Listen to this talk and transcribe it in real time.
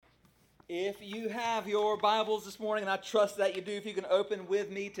If you have your Bibles this morning, and I trust that you do, if you can open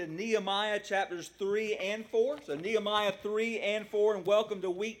with me to Nehemiah chapters 3 and 4. So Nehemiah 3 and 4, and welcome to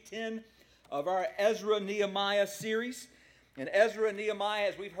week 10 of our Ezra-Nehemiah series. And Ezra and Nehemiah,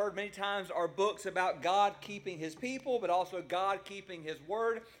 as we've heard many times, are books about God keeping his people, but also God keeping his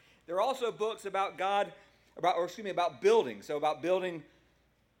word. They're also books about about building. So about building,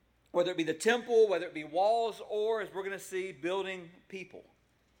 whether it be the temple, whether it be walls, or as we're going to see, building people.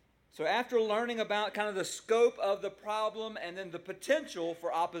 So after learning about kind of the scope of the problem and then the potential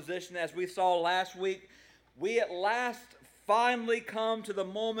for opposition, as we saw last week, we at last finally come to the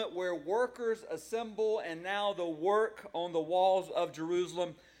moment where workers assemble and now the work on the walls of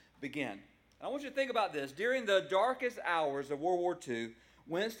Jerusalem begin. And I want you to think about this. During the darkest hours of World War II,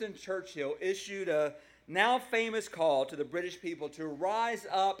 Winston Churchill issued a now famous call to the British people to rise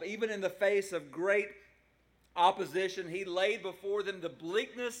up even in the face of great opposition. He laid before them the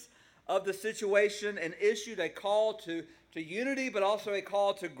bleakness of the situation and issued a call to unity, but also a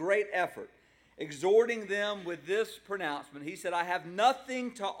call to great effort, exhorting them with this pronouncement. He said, "I have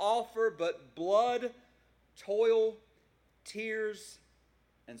nothing to offer but blood, toil, tears,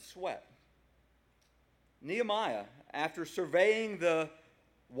 and sweat." Nehemiah, after surveying the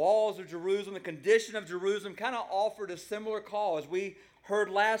walls of Jerusalem, the condition of Jerusalem, kind of offered a similar call as we heard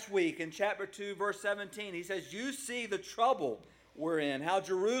last week in chapter 2, verse 17. He says, "You see the trouble we're in, how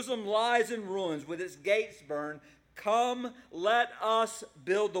Jerusalem lies in ruins with its gates burned. Come, let us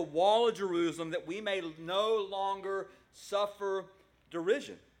build the wall of Jerusalem that we may no longer suffer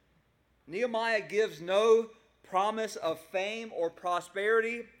derision." Nehemiah gives no promise of fame or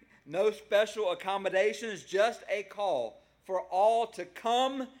prosperity, no special accommodations, just a call for all to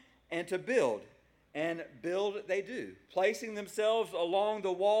come and to build. And build they do, placing themselves along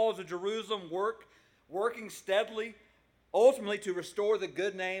the walls of Jerusalem, working steadily, ultimately to restore the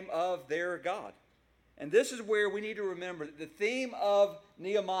good name of their God. And this is where we need to remember that the theme of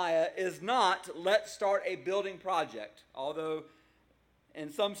Nehemiah is not, let's start a building project. Although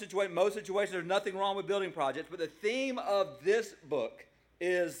in most situations, there's nothing wrong with building projects. But the theme of this book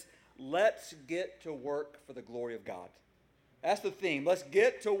is, let's get to work for the glory of God. That's the theme. Let's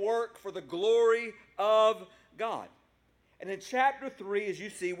get to work for the glory of God. And in chapter 3, as you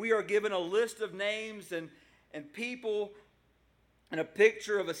see, we are given a list of names and people and a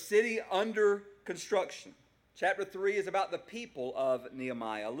picture of a city under construction. Chapter 3 is about the people of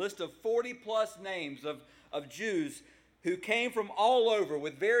Nehemiah, a list of 40-plus names of Jews who came from all over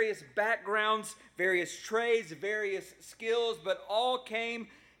with various backgrounds, various trades, various skills, but all came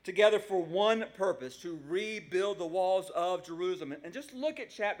together for one purpose, to rebuild the walls of Jerusalem. And just look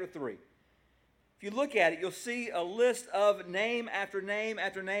at chapter 3. If you look at it, you'll see a list of name after name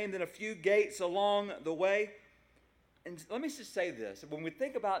after name, then a few gates along the way. And let me just say this. When we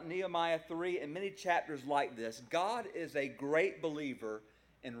think about Nehemiah 3 and many chapters like this, God is a great believer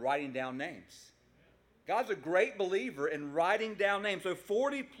in writing down names. God's a great believer in writing down names. So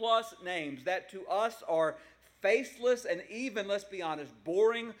 40-plus names that to us are faceless and even, let's be honest,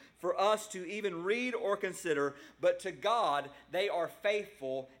 boring for us to even read or consider. But to God, they are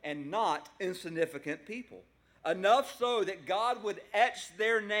faithful and not insignificant people. Enough so that God would etch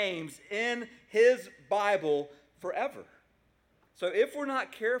their names in His Bible forever. So if we're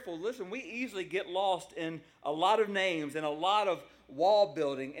not careful, listen, we easily get lost in a lot of names and a lot of wall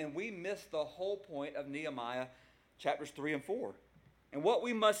building, and we miss the whole point of Nehemiah chapters 3 and 4. And what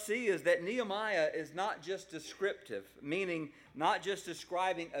we must see is that Nehemiah is not just descriptive, meaning not just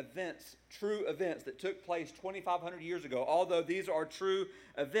describing events, true events that took place 2,500 years ago, although these are true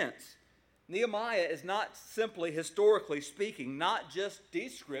events. Nehemiah is not simply, historically speaking, not just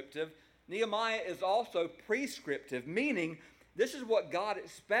descriptive. Nehemiah is also prescriptive, meaning this is what God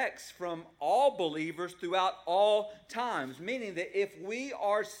expects from all believers throughout all times, meaning that if we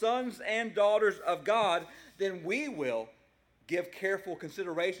are sons and daughters of God, then we will give careful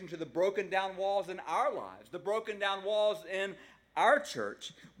consideration to the broken down walls in our lives, the broken down walls in our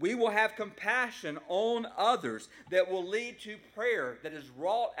church. We will have compassion on others that will lead to prayer that is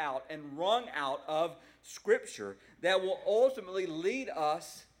wrought out and wrung out of Scripture that will ultimately lead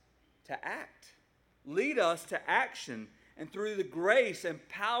us to act, lead us to action. And through the grace and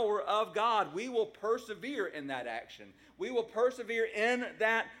power of God, we will persevere in that action. We will persevere in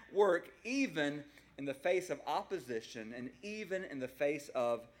that work, even in the face of opposition and even in the face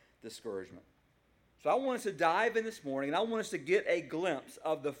of discouragement. So I want us to dive in this morning, and I want us to get a glimpse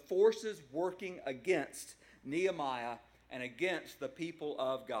of the forces working against Nehemiah and against the people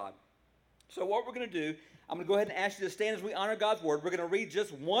of God. So what we're going to do, I'm going to go ahead and ask you to stand as we honor God's word. We're going to read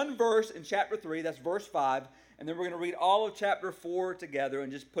just one verse in chapter 3, that's verse 5, and then we're going to read all of chapter 4 together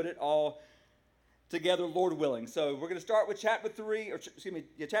and just put it all together, Lord willing. So we're going to start with chapter 3,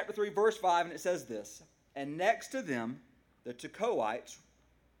 chapter 3, verse 5, and it says this: "And next to them the Tekoites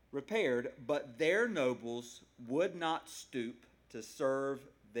repaired, but their nobles would not stoop to serve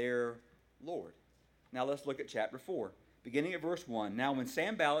their Lord." Now let's look at chapter 4, beginning at verse 1. "Now when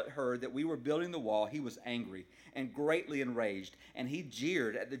Sanballat heard that we were building the wall, he was angry and greatly enraged, and he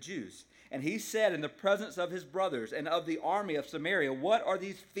jeered at the Jews. And he said in the presence of his brothers and of the army of Samaria, 'What are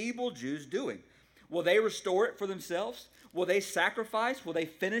these feeble Jews doing? Will they restore it for themselves? Will they sacrifice? Will they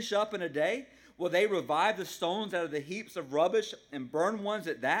finish up in a day? Will they revive the stones out of the heaps of rubbish and burn ones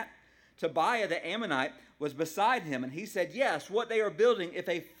at that?' Tobiah the Ammonite was beside him, and he said, 'Yes, what they are building, if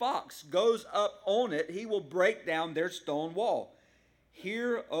a fox goes up on it, he will break down their stone wall.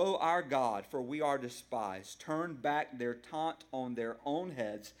 Hear, O our God, for we are despised. Turn back their taunt on their own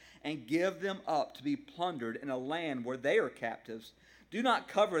heads, and give them up to be plundered in a land where they are captives. Do not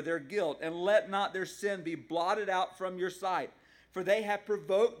cover their guilt, and let not their sin be blotted out from your sight. For they have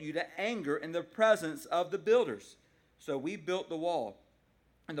provoked you to anger in the presence of the builders.' So we built the wall,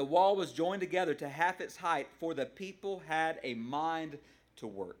 and the wall was joined together to half its height, for the people had a mind to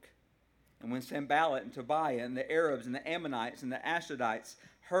work. And when Sanballat and Tobiah and the Arabs and the Ammonites and the Ashdodites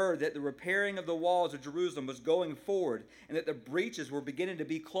heard that the repairing of the walls of Jerusalem was going forward, and that the breaches were beginning to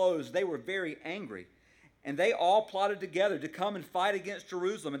be closed, they were very angry. And they all plotted together to come and fight against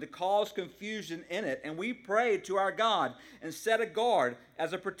Jerusalem and to cause confusion in it. And we prayed to our God and set a guard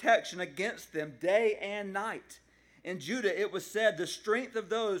as a protection against them day and night. In Judah it was said, 'The strength of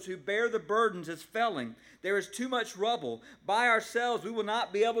those who bear the burdens is failing. There is too much rubble. By ourselves we will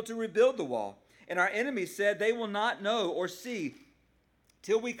not be able to rebuild the wall.' And our enemies said, 'They will not know or see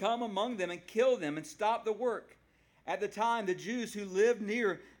till we come among them and kill them and stop the work.' At the time, the Jews who lived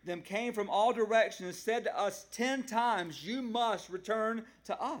near them came from all directions and said to us 10 times, 'You must return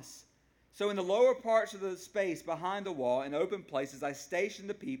to us.' So in the lower parts of the space behind the wall, in open places, I stationed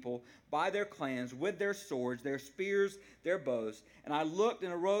the people by their clans with their swords, their spears, their bows. And I looked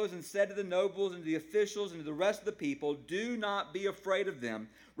and arose and said to the nobles and to the officials and to the rest of the people, 'Do not be afraid of them.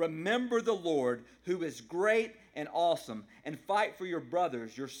 Remember the Lord, who is great and awesome, and fight for your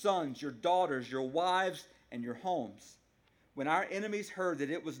brothers, your sons, your daughters, your wives, and your homes.' When our enemies heard that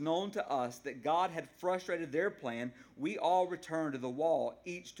it was known to us that God had frustrated their plan, we all returned to the wall,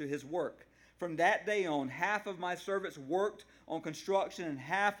 each to his work. From that day on, half of my servants worked on construction, and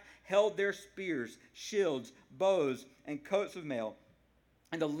half held their spears, shields, bows, and coats of mail.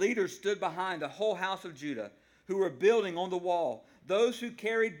 And the leaders stood behind the whole house of Judah, who were building on the wall. Those who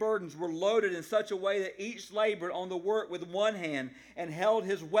carried burdens were loaded in such a way that each labored on the work with one hand and held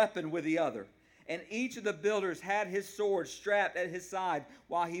his weapon with the other. And each of the builders had his sword strapped at his side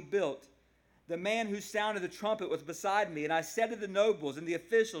while he built. The man who sounded the trumpet was beside me, and I said to the nobles and the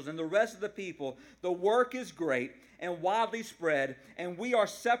officials and the rest of the people, 'The work is great and widely spread, and we are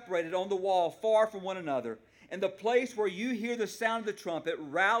separated on the wall far from one another. In the place where you hear the sound of the trumpet,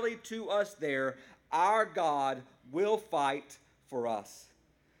 rally to us there. Our God will fight for us.'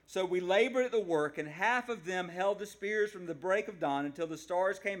 So we labored at the work, and half of them held the spears from the break of dawn until the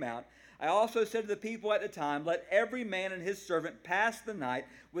stars came out. I also said to the people at the time, 'Let every man and his servant pass the night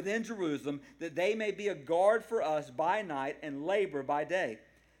within Jerusalem, that they may be a guard for us by night and labor by day.'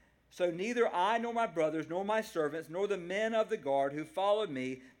 So neither I nor my brothers nor my servants nor the men of the guard who followed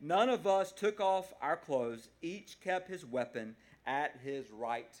me, none of us took off our clothes. Each kept his weapon at his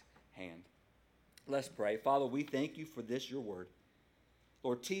right hand." Let's pray. Father, we thank you for this, your word.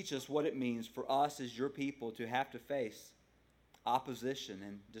 Lord, teach us what it means for us as your people to have to face opposition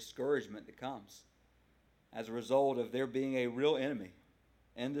and discouragement that comes as a result of there being a real enemy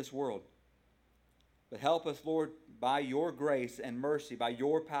in this world. But help us, Lord, by your grace and mercy, by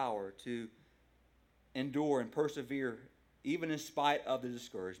your power, to endure and persevere even in spite of the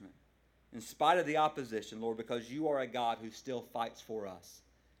discouragement, in spite of the opposition, Lord, because you are a God who still fights for us.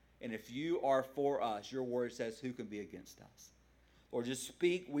 And if you are for us, your word says, who can be against us? Lord, just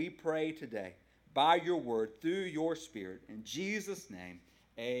speak, we pray today, by your word, through your Spirit. In Jesus' name,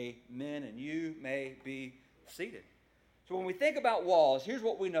 amen. And you may be seated. So when we think about walls, here's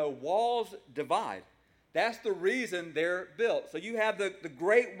what we know. Walls divide. That's the reason they're built. So you have the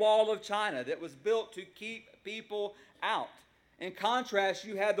Great Wall of China that was built to keep people out. In contrast,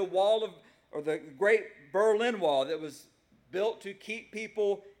 you had the Great Berlin Wall that was built to keep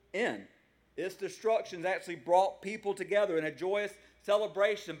people in. Its destruction actually brought people together in a joyous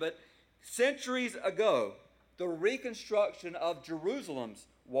celebration. But centuries ago, the reconstruction of Jerusalem's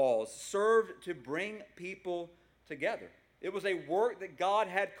walls served to bring people together. It was a work that God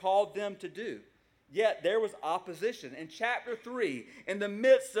had called them to do. Yet there was opposition. In chapter 3, in the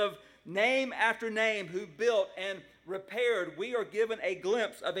midst of name after name who built and repaired, we are given a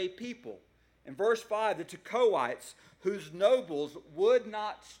glimpse of a people. In verse 5, the Tekoites, whose nobles would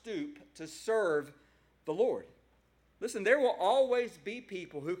not stoop to serve the Lord. Listen, there will always be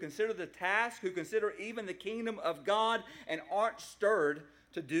people who consider the task, who consider even the kingdom of God, and aren't stirred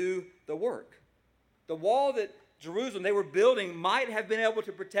to do the work. The wall that Jerusalem they were building might have been able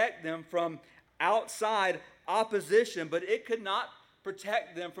to protect them from outside opposition, but it could not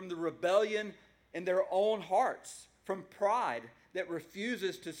protect them from the rebellion in their own hearts, from pride that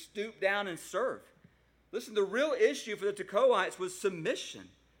refuses to stoop down and serve. Listen, the real issue for the Tekoites was submission.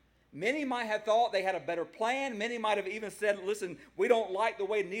 Many might have thought they had a better plan. Many might have even said, listen, we don't like the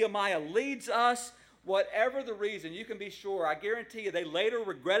way Nehemiah leads us. Whatever the reason, you can be sure, I guarantee you, they later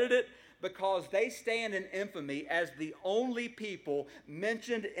regretted it, because they stand in infamy as the only people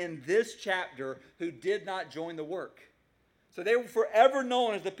mentioned in this chapter who did not join the work. So they were forever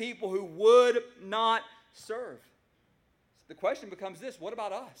known as the people who would not serve. So the question becomes this: what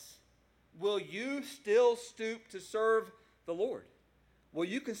about us? Will you still stoop to serve the Lord? Will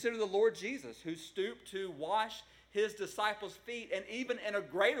you consider the Lord Jesus, who stooped to wash his disciples' feet, and even in a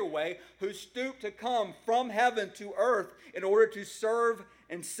greater way, who stooped to come from heaven to earth in order to serve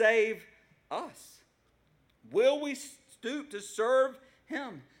and save us? Will we stoop to serve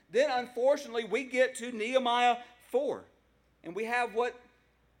him? Then, unfortunately, we get to Nehemiah 4, and we have what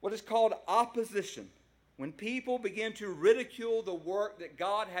is called opposition. When people begin to ridicule the work that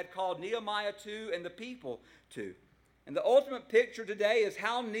God had called Nehemiah to and the people to. And the ultimate picture today is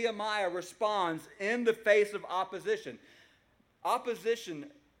how Nehemiah responds in the face of opposition. Opposition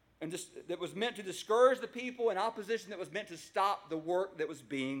that was meant to discourage the people, and opposition that was meant to stop the work that was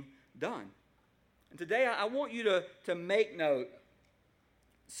being done. And today I want you to make note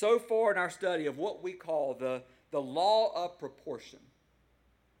so far in our study of what we call the law of proportion.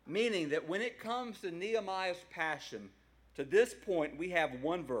 Meaning that when it comes to Nehemiah's passion, to this point we have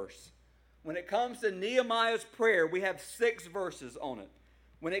one verse. When it comes to Nehemiah's prayer, we have 6 verses on it.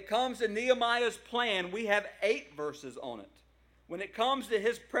 When it comes to Nehemiah's plan, we have 8 verses on it. When it comes to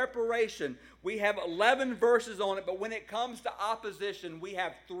his preparation, we have 11 verses on it. But when it comes to opposition, we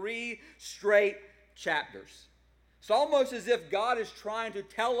have 3 straight chapters. It's almost as if God is trying to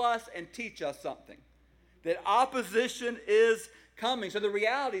tell us and teach us something. That opposition is coming. So the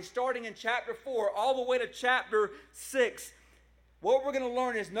reality, starting in chapter 4 all the way to chapter 6, what we're going to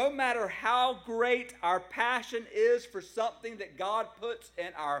learn is no matter how great our passion is for something that God puts in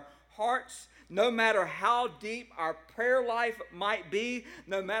our hearts, no matter how deep our prayer life might be,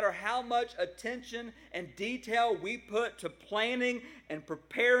 no matter how much attention and detail we put to planning and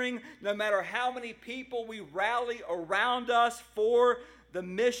preparing, no matter how many people we rally around us for the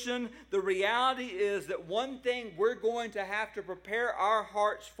mission, the reality is that one thing we're going to have to prepare our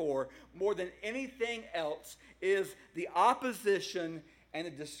hearts for more than anything else is the opposition and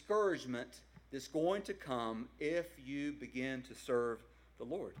the discouragement that's going to come if you begin to serve the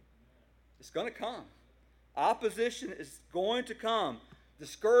Lord. It's going to come. Opposition is going to come.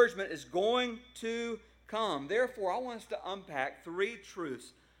 Discouragement is going to come. Therefore, I want us to unpack 3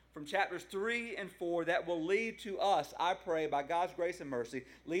 truths from chapters 3 and 4 that will lead to us, I pray, by God's grace and mercy,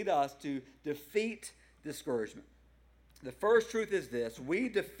 lead us to defeat discouragement. The first truth is this: we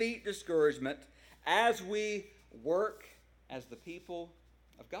defeat discouragement as we work as the people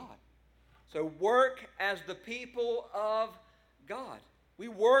of God. So work as the people of God. We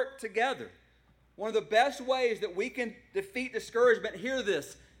work together. One of the best ways that we can defeat discouragement, hear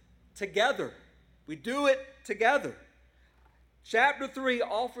this, together. We do it together. Chapter 3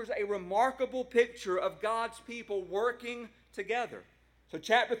 offers a remarkable picture of God's people working together. So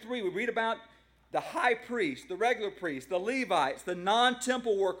chapter 3, we read about the high priest, the regular priest, the Levites, the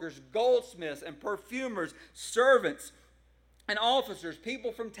non-temple workers, goldsmiths and perfumers, servants and officers,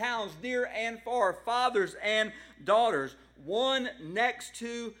 people from towns near and far, fathers and daughters, one next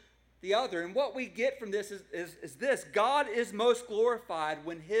to the other. And what we get from this is this: God is most glorified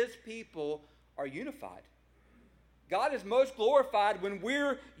when his people are unified. God is most glorified when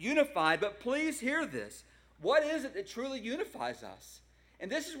we're unified. But please hear this. What is it that truly unifies us?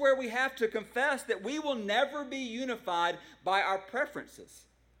 And this is where we have to confess that we will never be unified by our preferences.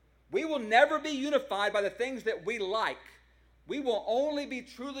 We will never be unified by the things that we like. We will only be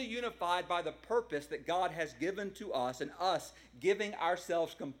truly unified by the purpose that God has given to us, and us giving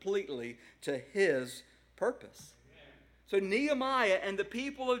ourselves completely to his purpose. So Nehemiah and the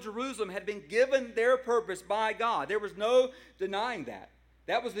people of Jerusalem had been given their purpose by God. There was no denying that.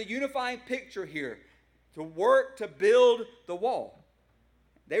 That was the unifying picture here, to work to build the wall.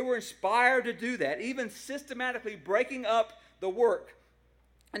 They were inspired to do that, even systematically breaking up the work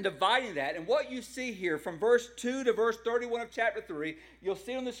and dividing that. And what you see here from verse 2 to verse 31 of chapter 3, you'll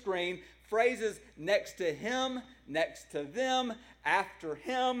see on the screen phrases next to him, next to them, after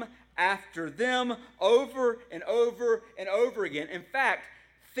him, after them, over and over and over again. In fact,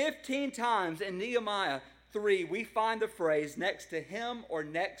 15 times in Nehemiah 3, we find the phrase next to him or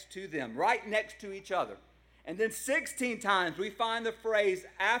next to them, right next to each other. And then 16 times we find the phrase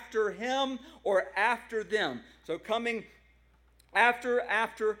after him or after them. So coming after.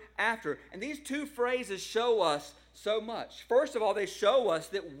 And these two phrases show us so much. First of all, they show us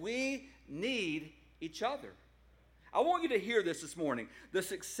that we need each other. I want you to hear this morning. The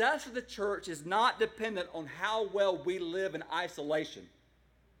success of the church is not dependent on how well we live in isolation.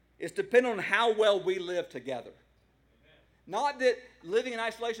 It's dependent on how well we live together. Not that living in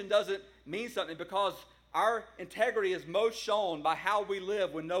isolation doesn't mean something, because our integrity is most shown by how we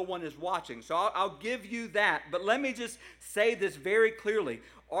live when no one is watching. So I'll give you that. But let me just say this very clearly.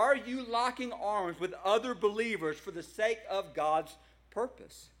 Are you locking arms with other believers for the sake of God's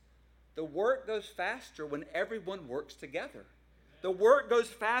purpose? The work goes faster when everyone works together. The work goes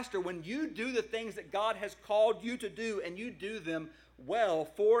faster when you do the things that God has called you to do, and you do them well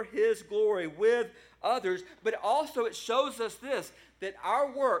for His glory with others. But also it shows us this, that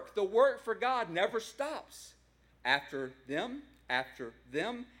our work, the work for God, never stops. After them, after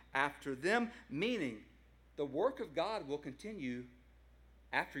them, after them, meaning the work of God will continue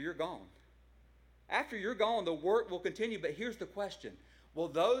after you're gone. After you're gone, the work will continue. But here's the question. Will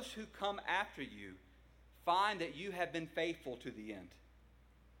those who come after you find that you have been faithful to the end?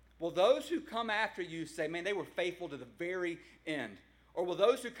 Will those who come after you say, man, they were faithful to the very end? Or will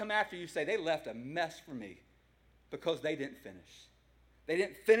those who come after you say, they left a mess for me because they didn't finish? They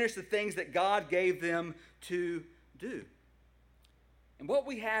didn't finish the things that God gave them to do. And what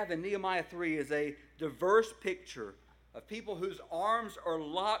we have in Nehemiah 3 is a diverse picture of people whose arms are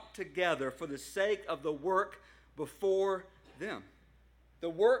locked together for the sake of the work before them. The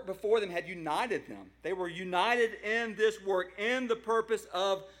work before them had united them. They were united in this work, in the purpose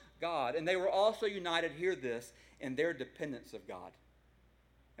of God. And they were also united, hear this, in their dependence of God.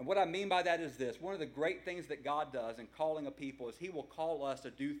 And what I mean by that is this. One of the great things that God does in calling a people is He will call us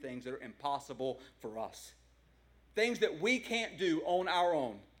to do things that are impossible for us. Things that we can't do on our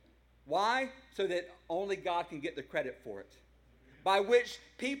own. Why? So that only God can get the credit for it. By which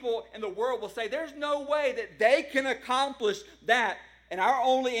people in the world will say, there's no way that they can accomplish that. And our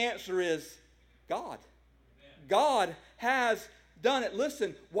only answer is God. Amen. God has done it.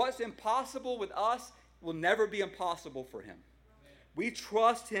 Listen, what's impossible with us will never be impossible for Him. Amen. We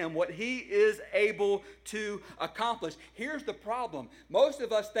trust Him, what He is able to accomplish. Here's the problem. Most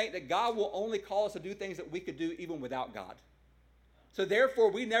of us think that God will only call us to do things that we could do even without God. So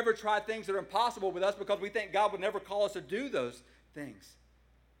therefore, we never try things that are impossible with us because we think God would never call us to do those things.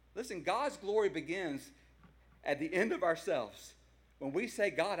 Listen, God's glory begins at the end of ourselves. When we say,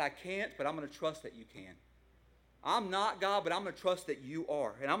 God, I can't, but I'm going to trust that you can. I'm not God, but I'm going to trust that you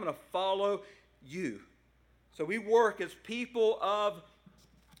are. And I'm going to follow you. So we work as people of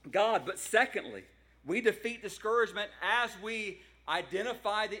God. But secondly, we defeat discouragement as we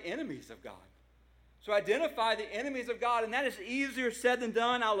identify the enemies of God. So identify the enemies of God, and that is easier said than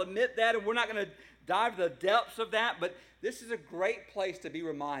done. I'll admit that, and we're not going to dive to the depths of that, but this is a great place to be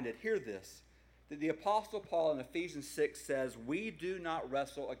reminded. Hear this. That the Apostle Paul in Ephesians 6 says, we do not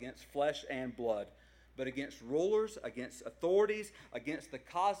wrestle against flesh and blood, but against rulers, against authorities, against the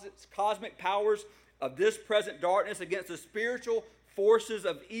cosmic powers of this present darkness, against the spiritual forces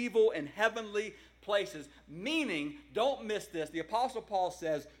of evil in heavenly places. Meaning, don't miss this, the Apostle Paul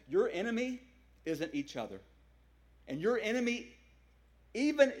says, your enemy isn't each other. And your enemy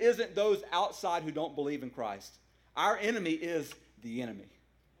even isn't those outside who don't believe in Christ. Our enemy is the enemy.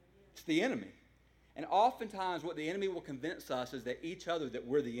 It's the enemy. And oftentimes what the enemy will convince us is that each other, that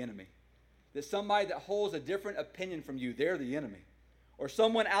we're the enemy. That somebody that holds a different opinion from you, they're the enemy. Or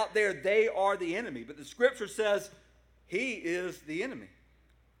someone out there, they are the enemy. But the Scripture says he is the enemy.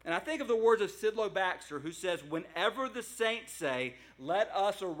 And I think of the words of Sidlow Baxter, who says, whenever the saints say, let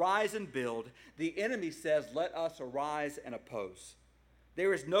us arise and build, the enemy says, let us arise and oppose.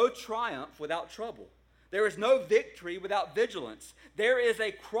 There is no triumph without trouble. There is no victory without vigilance. There is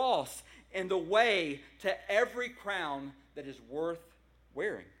a cross in the way to every crown that is worth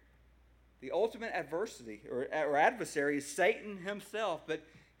wearing. The ultimate adversity or adversary is Satan himself, but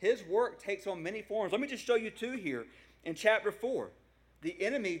his work takes on many forms. Let me just show you two here. In chapter 4, the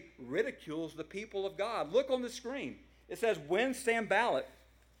enemy ridicules the people of God. Look on the screen. It says, when Sanballat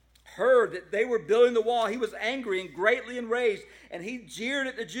heard that they were building the wall, he was angry and greatly enraged, and he jeered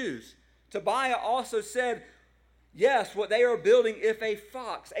at the Jews. Tobiah also said, yes, what they are building, if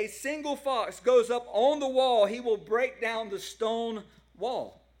a single fox goes up on the wall, he will break down the stone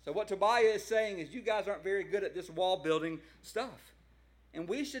wall. So what Tobiah is saying is, you guys aren't very good at this wall building stuff. And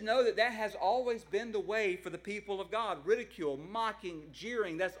we should know that that has always been the way for the people of God. Ridicule, mocking,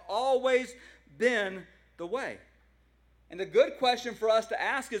 jeering, that's always been the way. And the good question for us to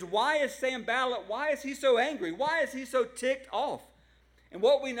ask is, why is Sanballat, why is he so angry? Why is he so ticked off? And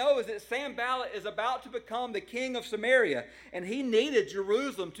what we know is that Sanballat is about to become the king of Samaria, and he needed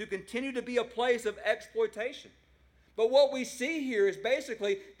Jerusalem to continue to be a place of exploitation. But what we see here is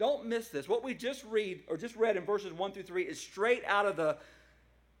basically, don't miss this, what we just read in verses 1 through 3 is straight out of the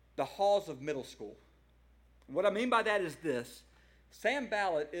halls of middle school. And what I mean by that is this: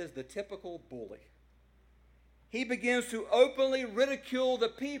 Sanballat is the typical bully. He begins to openly ridicule the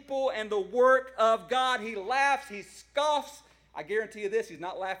people and the work of God. He laughs, he scoffs. I guarantee you this, he's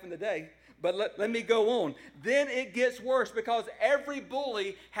not laughing today. But let me go on. Then it gets worse, because every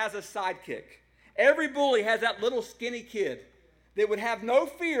bully has a sidekick. Every bully has that little skinny kid that would have no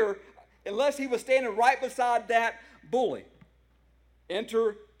fear unless he was standing right beside that bully.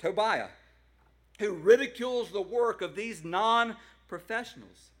 Enter Tobiah, who ridicules the work of these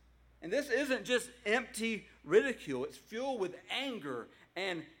non-professionals. And this isn't just empty ridicule. It's fueled with anger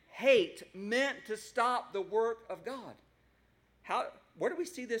and hate, meant to stop the work of God. Where do we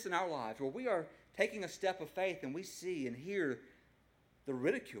see this in our lives? Where we are taking a step of faith and we see and hear the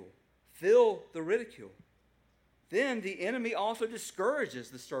ridicule, feel the ridicule. Then the enemy also discourages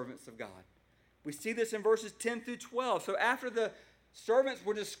the servants of God. We see this in verses 10 through 12. So after the servants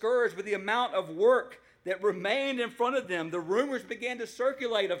were discouraged with the amount of work that remained in front of them, the rumors began to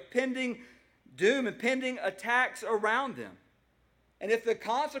circulate of pending doom and pending attacks around them. And if the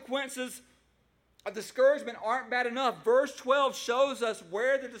consequences of discouragement aren't bad enough, verse 12 shows us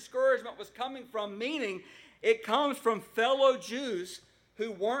where the discouragement was coming from, meaning it comes from fellow Jews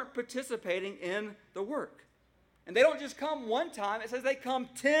who weren't participating in the work. And they don't just come one time, it says they come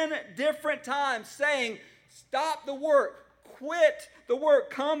 10 different times saying, stop the work, quit the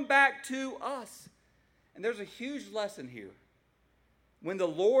work, come back to us. And there's a huge lesson here. When the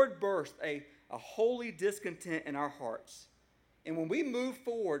Lord bursts a holy discontent in our hearts, and when we move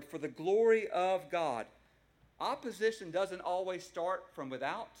forward for the glory of God, opposition doesn't always start from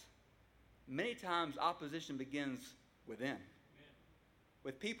without. Many times opposition begins within. Amen.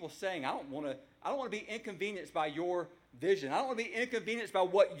 With people saying, I don't want to be inconvenienced by your vision. I don't want to be inconvenienced by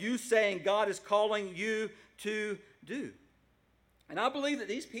what you saying God is calling you to do. And I believe that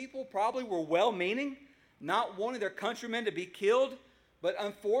these people probably were well-meaning, not wanting their countrymen to be killed, but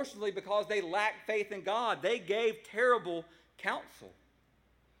unfortunately, because they lacked faith in God, they gave terrible counsel.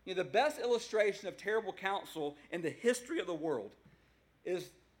 You know, the best illustration of terrible counsel in the history of the world is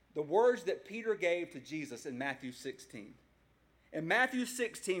the words that Peter gave to Jesus in Matthew 16. In Matthew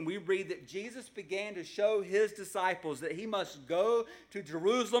 16, we read that Jesus began to show his disciples that he must go to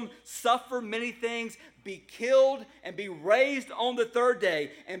Jerusalem, suffer many things, be killed, and be raised on the third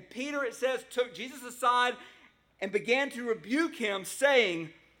day. And Peter, it says, took Jesus aside and began to rebuke him, saying,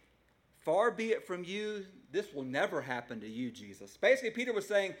 far be it from you, this will never happen to you, Jesus. Basically, Peter was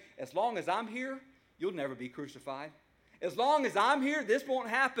saying, as long as I'm here, you'll never be crucified. As long as I'm here, this won't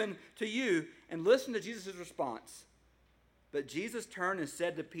happen to you. And listen to Jesus' response. But Jesus turned and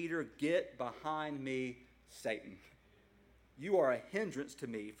said to Peter, get behind me, Satan. You are a hindrance to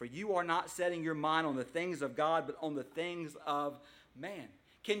me, for you are not setting your mind on the things of God, but on the things of man.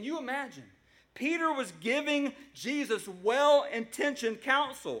 Can you imagine? Peter was giving Jesus well-intentioned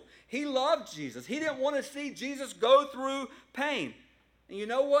counsel. He loved Jesus. He didn't want to see Jesus go through pain. And you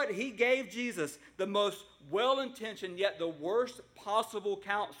know what? He gave Jesus the most well-intentioned yet the worst possible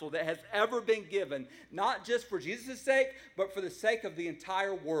counsel that has ever been given, not just for Jesus' sake, but for the sake of the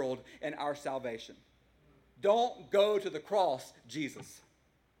entire world and our salvation. Don't go to the cross, Jesus.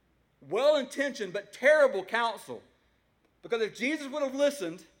 Well-intentioned but terrible counsel. Because if Jesus would have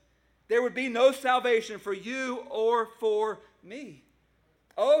listened, there would be no salvation for you or for me.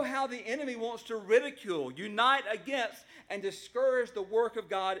 Oh, how the enemy wants to ridicule, unite against, and discourage the work of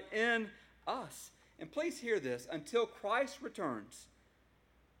God in us. And please hear this, until Christ returns,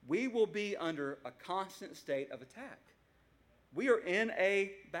 we will be under a constant state of attack. We are in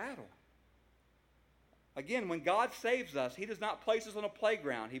a battle. Again, when God saves us, he does not place us on a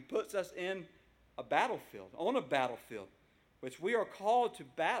playground. He puts us in a battlefield, which we are called to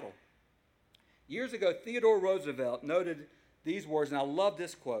battle. Years ago, Theodore Roosevelt noted these words, and I love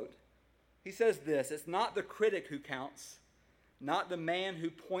this quote. He says this, it's not the critic who counts, not the man who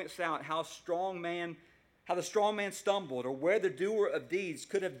points out how the strong man stumbled, or where the doer of deeds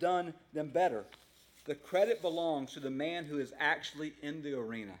could have done them better. The credit belongs to the man who is actually in the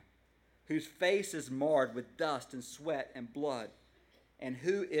arena, whose face is marred with dust and sweat and blood, and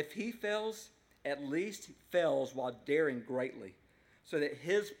who, if he fails, at least fails while daring greatly, so that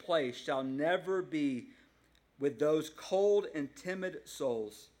his place shall never be with those cold and timid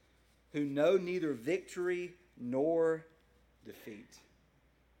souls who know neither victory nor defeat.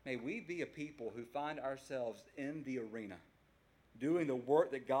 May we be a people who find ourselves in the arena, doing the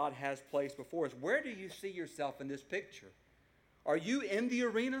work that God has placed before us. Where do you see yourself in this picture? Are you in the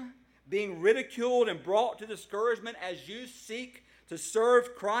arena, being ridiculed and brought to discouragement as you seek to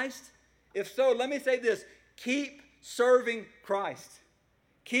serve Christ? If so, let me say this: keep serving Christ.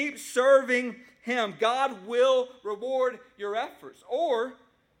 Keep serving Him. God will reward your efforts. Or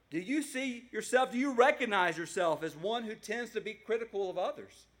do you recognize yourself as one who tends to be critical of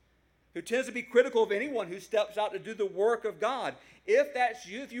others? Who tends to be critical of anyone who steps out to do the work of God? If that's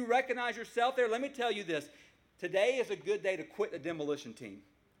you, if you recognize yourself there, let me tell you this. Today is a good day to quit the demolition team.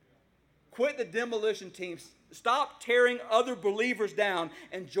 Quit the demolition team. Stop tearing other believers down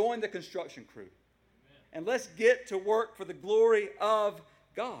and join the construction crew. And let's get to work for the glory of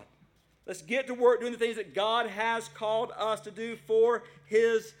God. Let's get to work doing the things that God has called us to do for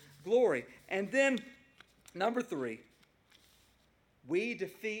His glory. And then, number 3, we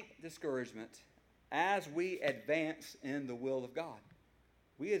defeat discouragement as we advance in the will of God.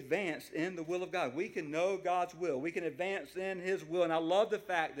 We advance in the will of God. We can know God's will. We can advance in His will. And I love the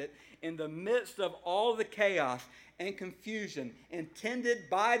fact that in the midst of all the chaos and confusion intended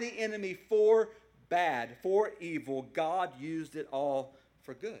by the enemy for bad, for evil, God used it all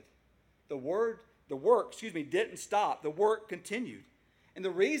for good. The work didn't stop. The work continued. And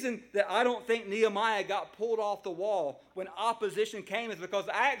the reason that I don't think Nehemiah got pulled off the wall when opposition came is because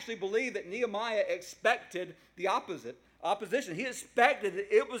I actually believe that Nehemiah expected the opposition. He expected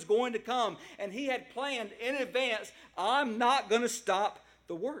that it was going to come, and he had planned in advance, I'm not going to stop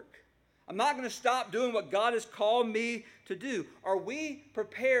the work. I'm not going to stop doing what God has called me to do. Are we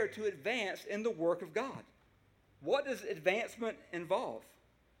prepared to advance in the work of God? What does advancement involve?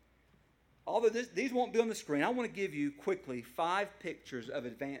 Although these won't be on the screen, I want to give you quickly 5 pictures of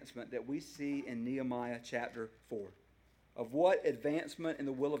advancement that we see in Nehemiah chapter 4, of what advancement in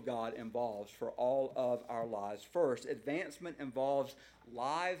the will of God involves for all of our lives. First, advancement involves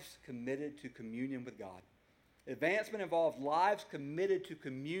lives committed to communion with God. Advancement involves lives committed to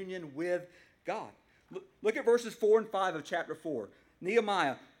communion with God. Look at verses 4 and 5 of chapter 4.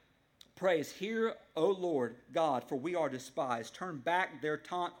 Nehemiah prays, "Hear, O Lord God, for we are despised. Turn back their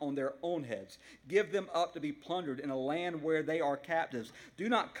taunt on their own heads. Give them up to be plundered in a land where they are captives. Do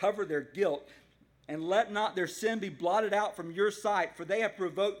not cover their guilt, and let not their sin be blotted out from your sight, for they have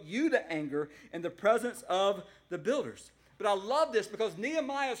provoked you to anger in the presence of the builders." But I love this because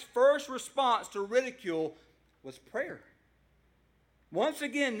Nehemiah's first response to ridicule was prayer. Once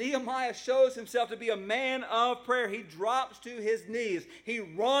again, Nehemiah shows himself to be a man of prayer. He drops to his knees. He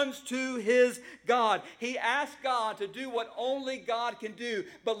runs to his God. He asks God to do what only God can do.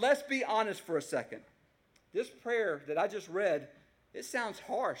 But let's be honest for a second. This prayer that I just read, it sounds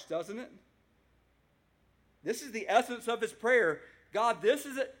harsh, doesn't it? This is the essence of his prayer. God, this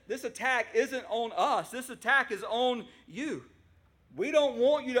attack isn't on us. This attack is on you. We don't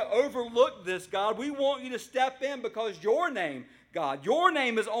want you to overlook this, God. We want you to step in because your name, God, your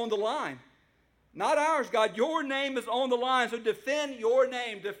name is on the line. Not ours, God. Your name is on the line. So defend your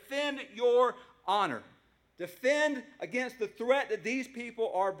name. Defend your honor. Defend against the threat that these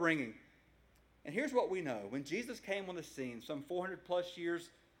people are bringing. And here's what we know. When Jesus came on the scene some 400 plus years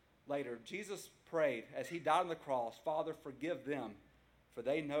later, Jesus prayed as he died on the cross, "Father, forgive them, for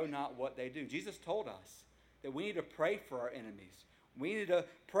they know not what they do." Jesus told us that we need to pray for our enemies. We need to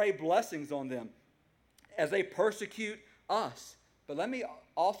pray blessings on them as they persecute us. But let me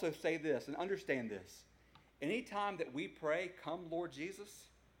also say this and understand this. Anytime that we pray, "Come, Lord Jesus,"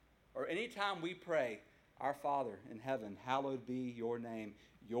 or anytime we pray, "Our Father in heaven, hallowed be your name,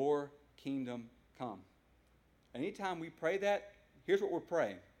 your kingdom come." Anytime we pray that, here's what we're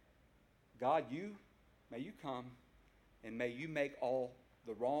praying. God, may you come and may you make all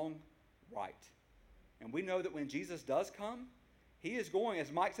the wrong right. And we know that when Jesus does come, he is going,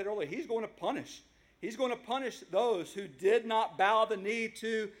 as Mike said earlier, he's going to punish. He's going to punish those who did not bow the knee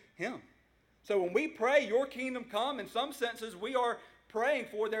to him. So when we pray, "Your kingdom come," in some senses we are praying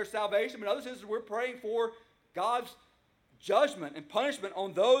for their salvation, but in other senses we're praying for God's judgment and punishment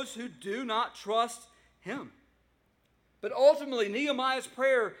on those who do not trust him. But ultimately, Nehemiah's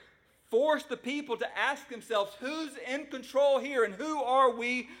prayer forced the people to ask themselves, who's in control here and who are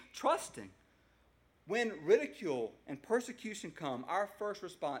we trusting? When ridicule and persecution come, our first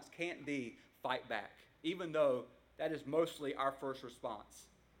response can't be fight back, even though that is mostly our first response.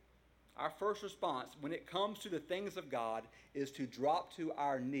 Our first response when it comes to the things of God is to drop to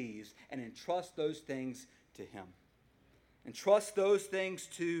our knees and entrust those things to Him. Entrust those things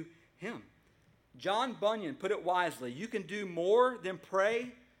to Him. John Bunyan put it wisely. You can do more than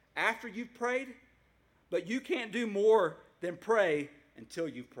pray after you've prayed, but you can't do more than pray until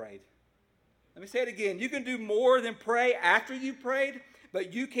you've prayed. Let me say it again. You can do more than pray after you've prayed,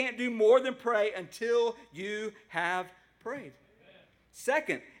 but you can't do more than pray until you have prayed.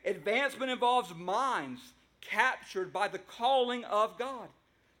 Second, advancement involves minds captured by the calling of God.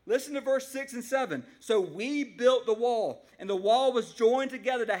 Listen to verse 6 and 7. So we built the wall, and the wall was joined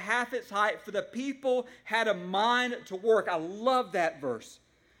together to half its height, for the people had a mind to work. I love that verse.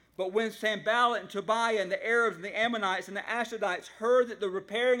 But when Sanballat and Tobiah and the Arabs and the Ammonites and the Ashdodites heard that the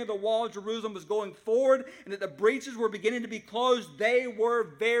repairing of the wall of Jerusalem was going forward and that the breaches were beginning to be closed, they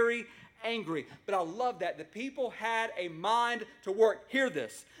were very angry. But I love that. The people had a mind to work. Hear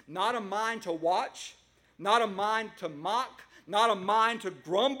this. Not a mind to watch, not a mind to mock, not a mind to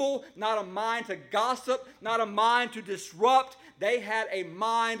grumble, not a mind to gossip, not a mind to disrupt. They had a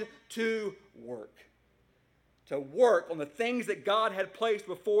mind to work. To work on the things that God had placed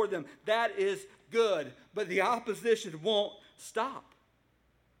before them. That is good. But the opposition won't stop.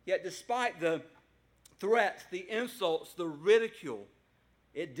 Yet despite the threats, the insults, the ridicule,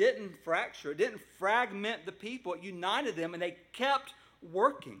 it didn't fracture. It didn't fragment the people. It united them, and they kept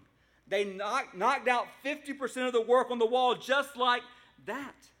working. They knocked out 50% of the work on the wall just like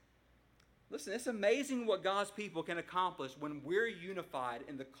that. Listen, it's amazing what God's people can accomplish when we're unified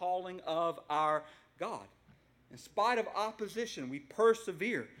in the calling of our God. In spite of opposition, we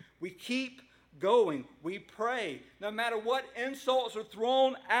persevere. We keep going. We pray. No matter what insults are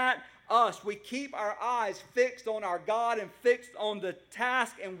thrown at us, we keep our eyes fixed on our God and fixed on the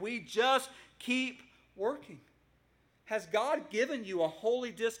task, and we just keep working. Has God given you a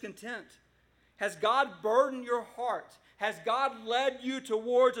holy discontent? Has God burdened your heart? Has God led you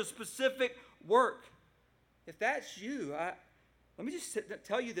towards a specific work? If that's you, let me just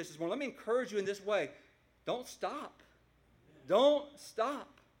tell you this morning. Let me encourage you in this way. Don't stop. Don't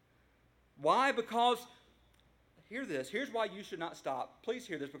stop. Why? Because, hear this. Here's why you should not stop. Please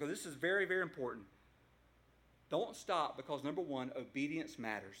hear this because this is very, very important. Don't stop because, number one, obedience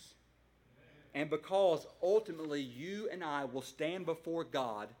matters. And because ultimately you and I will stand before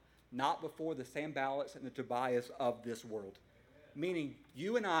God, not before the Sanballats and the Tobias of this world. Meaning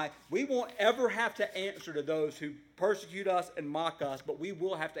you and I, we won't ever have to answer to those who persecute us and mock us, but we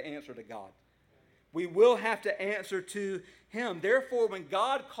will have to answer to God. We will have to answer to Him. Therefore, when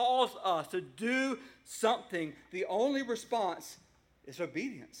God calls us to do something, the only response is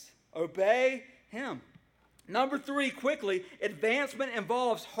obedience. Obey Him. Number 3, quickly, advancement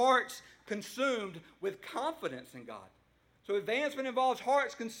involves hearts consumed with confidence in God. So advancement involves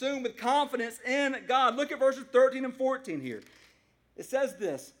hearts consumed with confidence in God. Look at verses 13 and 14 here. It says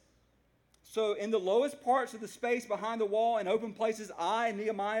this. So in the lowest parts of the space behind the wall and open places, I,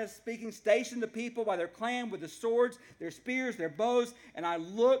 Nehemiah, speaking, stationed the people by their clan with the swords, their spears, their bows. And I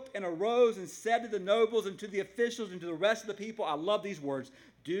looked and arose and said to the nobles and to the officials and to the rest of the people, I love these words,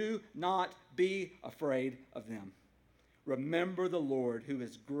 do not be afraid of them. Remember the Lord who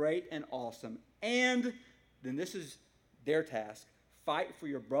is great and awesome. And then this is their task. Fight for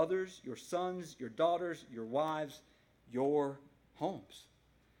your brothers, your sons, your daughters, your wives, your homes.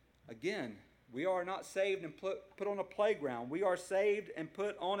 Again, we are not saved and put on a playground. We are saved and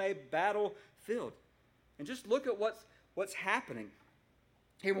put on a battlefield. And just look at what's happening.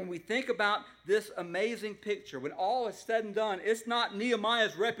 Here, when we think about this amazing picture, when all is said and done, it's not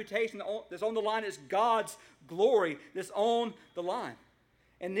Nehemiah's reputation that's on the line, it's God's glory that's on the line.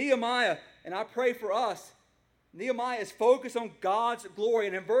 And Nehemiah, and I pray for us, Nehemiah is focused on God's glory.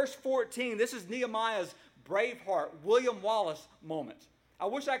 And in verse 14, this is Nehemiah's Braveheart, William Wallace moment. I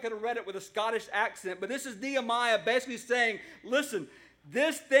wish I could have read it with a Scottish accent, but this is Nehemiah basically saying, listen,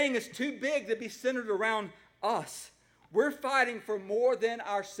 this thing is too big to be centered around us. We're fighting for more than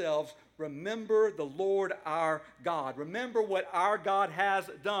ourselves. Remember the Lord our God. Remember what our God has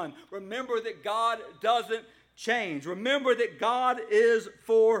done. Remember that God doesn't change. Remember that God is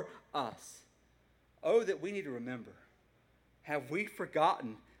for us. Oh, that we need to remember. Have we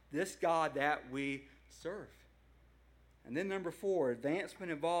forgotten this God that we serve? And then number 4,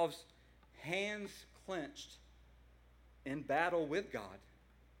 advancement involves hands clenched in battle with God.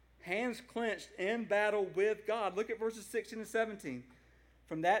 Hands clenched in battle with God. Look at verses 16 and 17.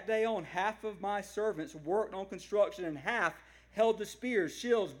 From that day on, half of my servants worked on construction, and half held the spears,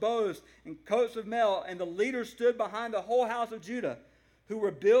 shields, bows, and coats of mail. And the leaders stood behind the whole house of Judah, who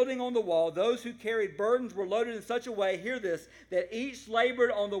were building on the wall. Those who carried burdens were loaded in such a way, hear this, that each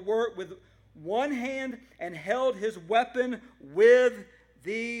labored on the work with one hand and held his weapon with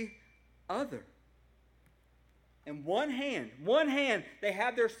the other. In one hand, they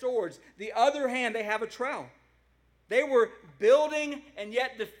have their swords. The other hand, they have a trowel. They were building and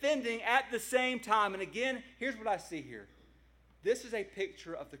yet defending at the same time. And again, here's what I see here. This is a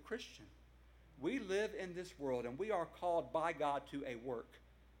picture of the Christian. We live in this world and we are called by God to a work.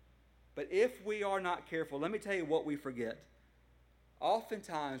 But if we are not careful, let me tell you what we forget.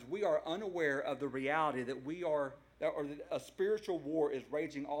 Oftentimes, we are unaware of the reality that that a spiritual war is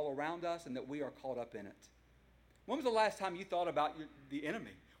raging all around us and that we are caught up in it. When was the last time you thought about the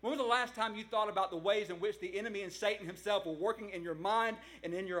enemy? When was the last time you thought about the ways in which the enemy and Satan himself were working in your mind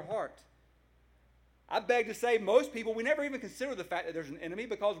and in your heart? I beg to say most people, we never even consider the fact that there's an enemy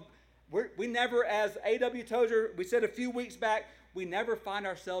because we never, as A.W. Tozer, we said a few weeks back, we never find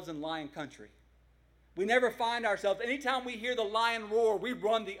ourselves in lion country. We never find ourselves, anytime we hear the lion roar, we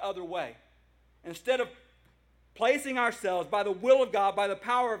run the other way. Instead of placing ourselves by the will of God, by the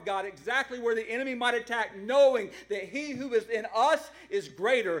power of God, exactly where the enemy might attack, knowing that he who is in us is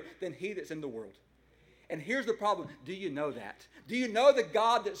greater than he that's in the world. And here's the problem. Do you know that? Do you know the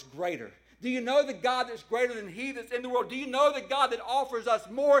God that's greater? Do you know the God that's greater than he that's in the world? Do you know the God that offers us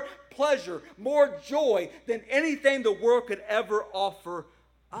more pleasure, more joy than anything the world could ever offer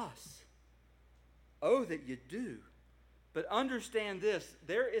us? Oh, that you do. But understand this,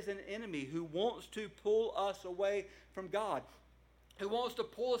 there is an enemy who wants to pull us away from God, who wants to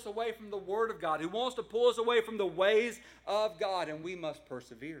pull us away from the Word of God, who wants to pull us away from the ways of God, and we must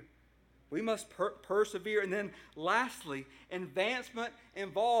persevere. We must persevere. And then lastly, advancement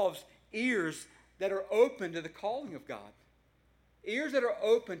involves ears that are open to the calling of God. Ears that are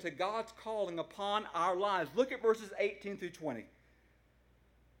open to God's calling upon our lives. Look at verses 18 through 20.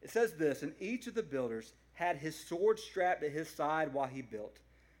 It says this, and each of the builders had his sword strapped at his side while he built.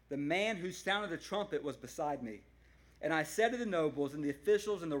 The man who sounded the trumpet was beside me. And I said to the nobles and the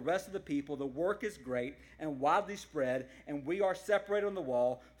officials and the rest of the people, the work is great and widely spread, and we are separated on the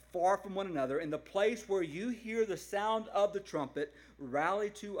wall, far from one another. In the place where you hear the sound of the trumpet, rally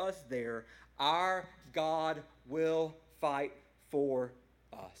to us there. Our God will fight for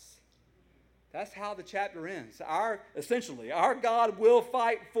us. That's how the chapter ends. Essentially, our God will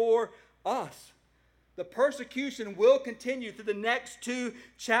fight for us. The persecution will continue through the next 2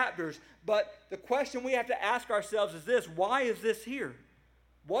 chapters. But the question we have to ask ourselves is this: why is this here?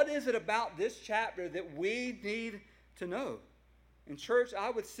 What is it about this chapter that we need to know? In church, I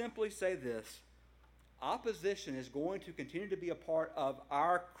would simply say this: opposition is going to continue to be a part of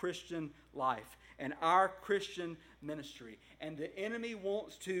our Christian life and our Christian ministry. And the enemy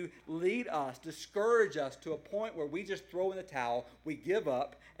wants to lead us, discourage us to a point where we just throw in the towel, we give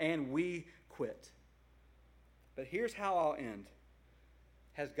up, and we quit. But here's how I'll end.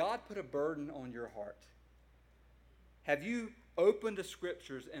 Has God put a burden on your heart? Have you opened the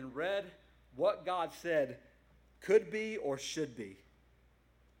Scriptures and read what God said could be or should be?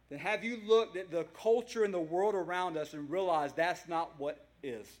 Then have you looked at the culture and the world around us and realized that's not what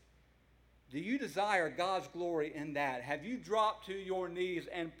is? Do you desire God's glory in that? Have you dropped to your knees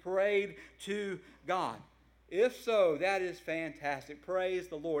and prayed to God? If so, that is fantastic. Praise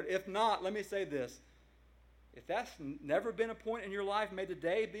the Lord. If not, let me say this. If that's never been a point in your life, may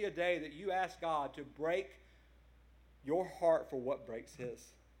today be a day that you ask God to break your heart for what breaks His.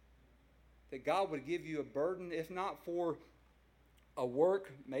 That God would give you a burden, if not for a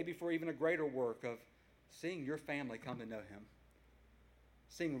work, maybe for even a greater work of seeing your family come to know Him.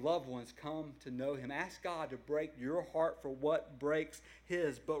 Seeing loved ones come to know Him. Ask God to break your heart for what breaks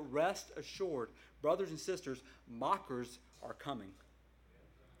His. But rest assured, brothers and sisters, mockers are coming.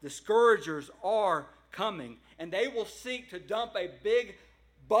 Discouragers are coming. And they will seek to dump a big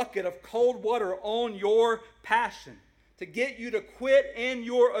bucket of cold water on your passion, to get you to quit in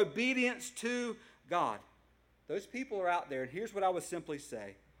your obedience to God. Those people are out there, and here's what I would simply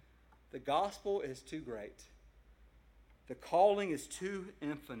say. The gospel is too great. The calling is too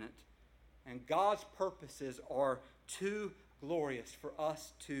infinite. And God's purposes are too glorious for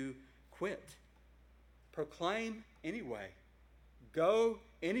us to quit. Proclaim anyway. Go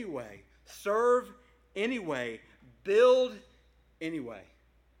anyway. Serve anyway. Build anyway.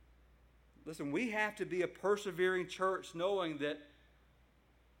 Listen, we have to be a persevering church knowing that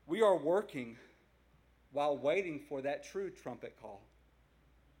we are working while waiting for that true trumpet call.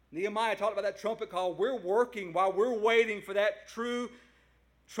 Nehemiah talked about that trumpet call. We're working while we're waiting for that true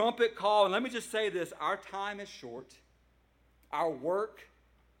trumpet call. And let me just say this, our time is short. Our work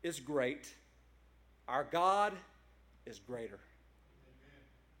is great. Our God is greater.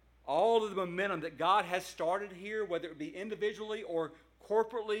 All of the momentum that God has started here, whether it be individually or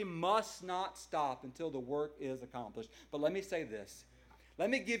corporately, must not stop until the work is accomplished. But let me say this. Let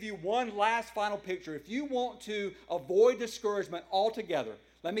me give you one last final picture. If you want to avoid discouragement altogether,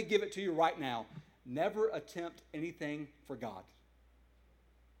 let me give it to you right now. Never attempt anything for God.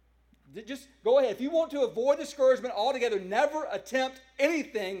 Just go ahead. If you want to avoid discouragement altogether, never attempt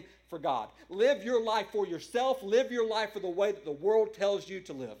anything for God. Live your life for yourself. Live your life for the way that the world tells you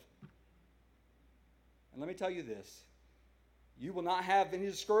to live. And let me tell you this. You will not have any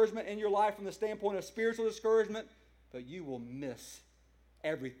discouragement in your life from the standpoint of spiritual discouragement, but you will miss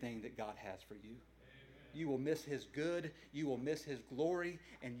everything that God has for you. You will miss His good, you will miss His glory,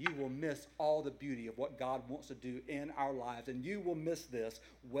 and you will miss all the beauty of what God wants to do in our lives. And you will miss this.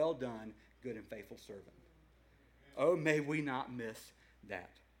 Well done, good and faithful servant. Oh, may we not miss that.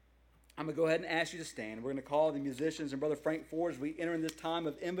 I'm going to go ahead and ask you to stand. We're going to call the musicians and Brother Frank forward as we enter in this time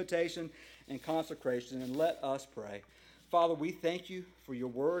of invitation and consecration, and let us pray. Father, we thank you for your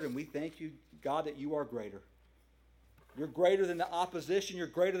word, and we thank you, God, that you are greater. You're greater than the opposition. You're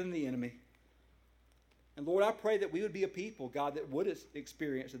greater than the enemy. And Lord, I pray that we would be a people, God, that would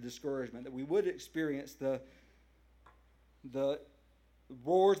experience the discouragement, that we would experience the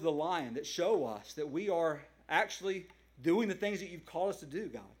roars of the lion that show us that we are actually doing the things that you've called us to do,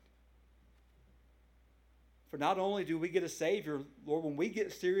 God. For not only do we get a Savior, Lord, when we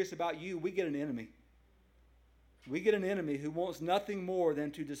get serious about you, we get an enemy. We get an enemy who wants nothing more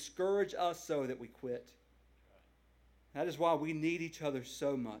than to discourage us so that we quit. That is why we need each other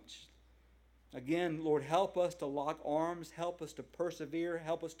so much. Again, Lord, help us to lock arms, help us to persevere,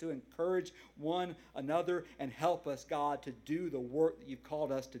 help us to encourage one another, and help us, God, to do the work that you've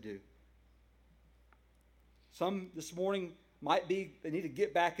called us to do. Some this morning might be they need to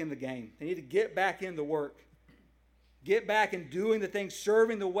get back in the game. They need to get back in the work. Get back in doing the things,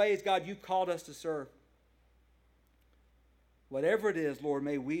 serving the ways, God, you called us to serve. Whatever it is, Lord,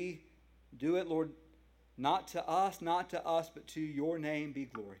 may we do it, Lord, not to us, but to your name be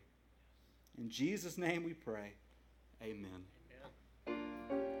glory. In Jesus' name we pray. Amen.